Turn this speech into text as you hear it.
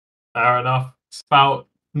Fair enough. It's about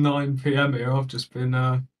 9 p.m. here. I've just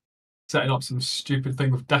been setting up some stupid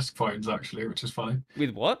thing with desk phones, actually, which is funny.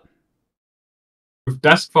 With what? With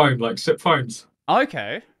desk phone, like SIP phones.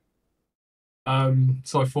 Okay.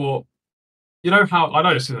 So I thought, you know how I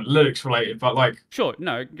know this isn't Linux related, but like Sure.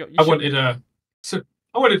 No, you I should. wanted a,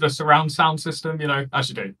 I wanted a surround sound system, you know, as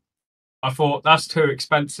you do. I thought that's too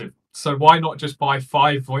expensive, so why not just buy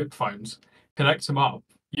 5 VoIP phones, connect them up,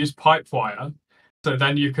 use Pipewire, so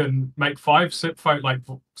then you can make 5 SIP phone like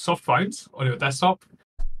soft phones on your desktop.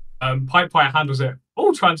 Pipewire handles it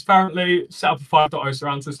all transparently. Set up a 5.0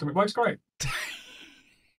 surround system. It works great.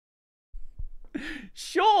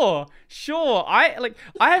 Sure, sure. I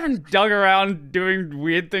haven't dug around doing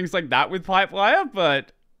weird things like that with Pipewire,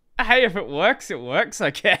 but hey, if it works,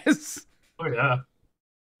 I guess. Oh yeah.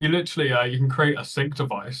 You literally you can create a sync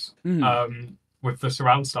device Mm. with the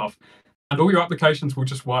surround stuff, and all your applications will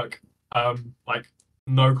just work. Like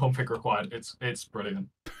no config required. It's brilliant.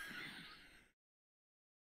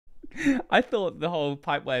 I thought the whole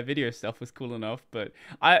Pipewire video stuff was cool enough, but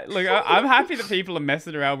I'm happy that people are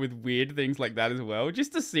messing around with weird things like that as well,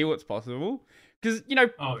 just to see what's possible. Because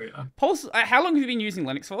Oh yeah. Pulse. How long have you been using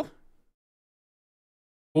Linux for?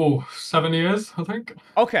 Oh, 7 years, I think.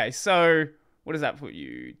 Okay, so what does that put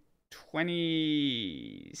you?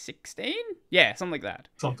 2016? Yeah, something like that.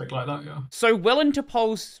 Something like that, yeah. So well into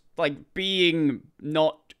Pulse, like being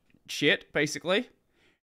not shit, basically.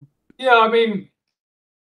 Yeah, I mean,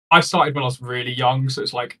 I started when I was really young, so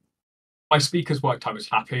it's like my speakers worked. I was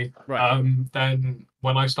happy. Right. Then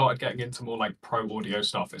when I started getting into more like pro audio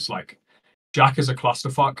stuff, it's like Jack is a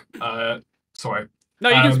clusterfuck. Sorry. No,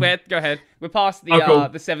 you can Um, swear. Go ahead. We're past oh, cool.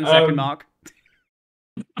 the 7 second mark.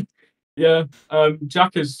 Yeah,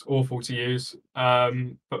 Jack is awful to use,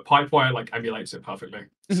 but Pipewire like emulates it perfectly,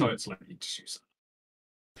 so it's like you just use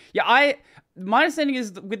Yeah, my understanding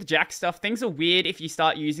is that with Jack stuff, things are weird if you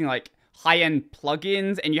start using like high-end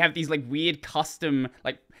plugins and you have these like weird custom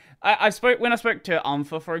like when I spoke to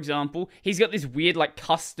Umpha, for example, he's got this weird like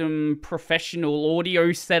custom professional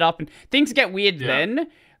audio setup and things get weird then,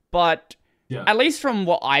 but yeah. at least from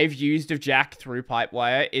what I've used of Jack through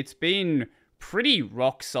Pipewire, it's been pretty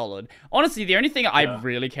rock solid. Honestly, the only thing I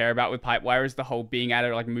really care about with Pipewire is the whole being able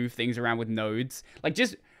to like move things around with nodes. Like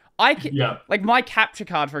just like my capture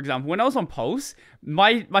card, for example, when I was on Pulse,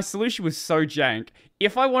 my solution was so jank.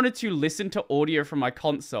 If I wanted to listen to audio from my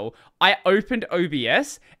console, I opened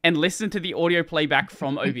OBS and listened to the audio playback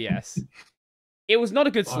from OBS. It was not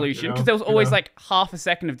a good solution because there was always like half a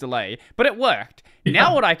second of delay, but it worked.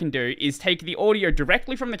 Now what I can do is take the audio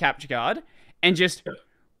directly from the capture card and just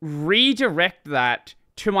redirect that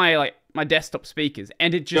to my desktop speakers,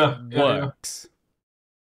 and it just works.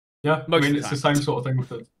 Yeah, I mean it's the same sort of thing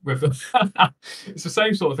with the it's the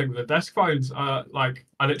same sort of thing with the desk phones. Like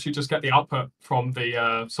I literally just get the output from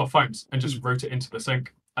the soft phones and just route it into the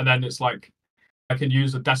sync, and then it's like I can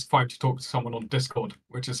use a desk phone to talk to someone on Discord,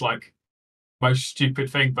 which is like the most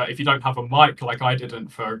stupid thing. But if you don't have a mic, like I didn't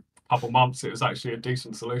for a couple months, it was actually a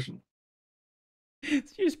decent solution. You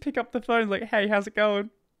just pick up the phone like, "Hey, how's it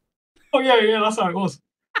going?" Oh yeah, that's how it was.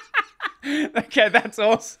 Okay, that's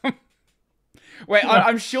awesome. Wait,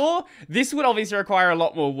 I'm sure this would obviously require a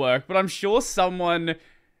lot more work, but I'm sure someone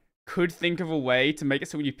could think of a way to make it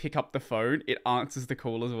so when you pick up the phone, it answers the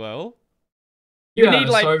call as well. You need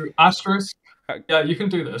so Asterisk. Yeah, you can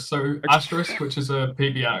do this. So Asterisk, which is a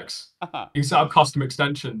PBX, you can set up custom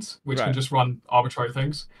extensions, which can just run arbitrary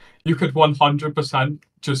things. You could 100%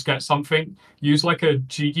 just get something. Use like a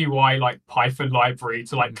GUI like Python library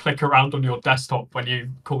to like click around on your desktop when you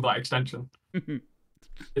call that extension.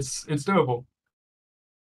 It's doable.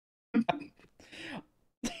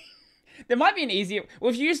 There might be an easier. Well,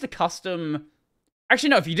 if you use the custom, actually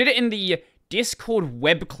no, if you did it in the Discord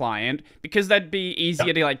web client, because that'd be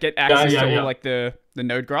easier to like get access to all like the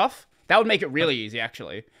node graph. That would make it really easy.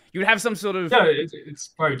 Actually, you would have some sort of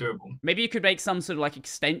it's very doable. Maybe you could make some sort of like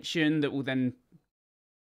extension that will then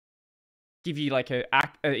give you like a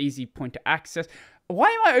easy point to access. Why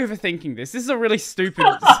am I overthinking this? This is a really stupid,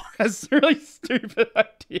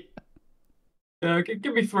 idea. Yeah,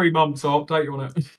 give me 3 months. I'll update you on it.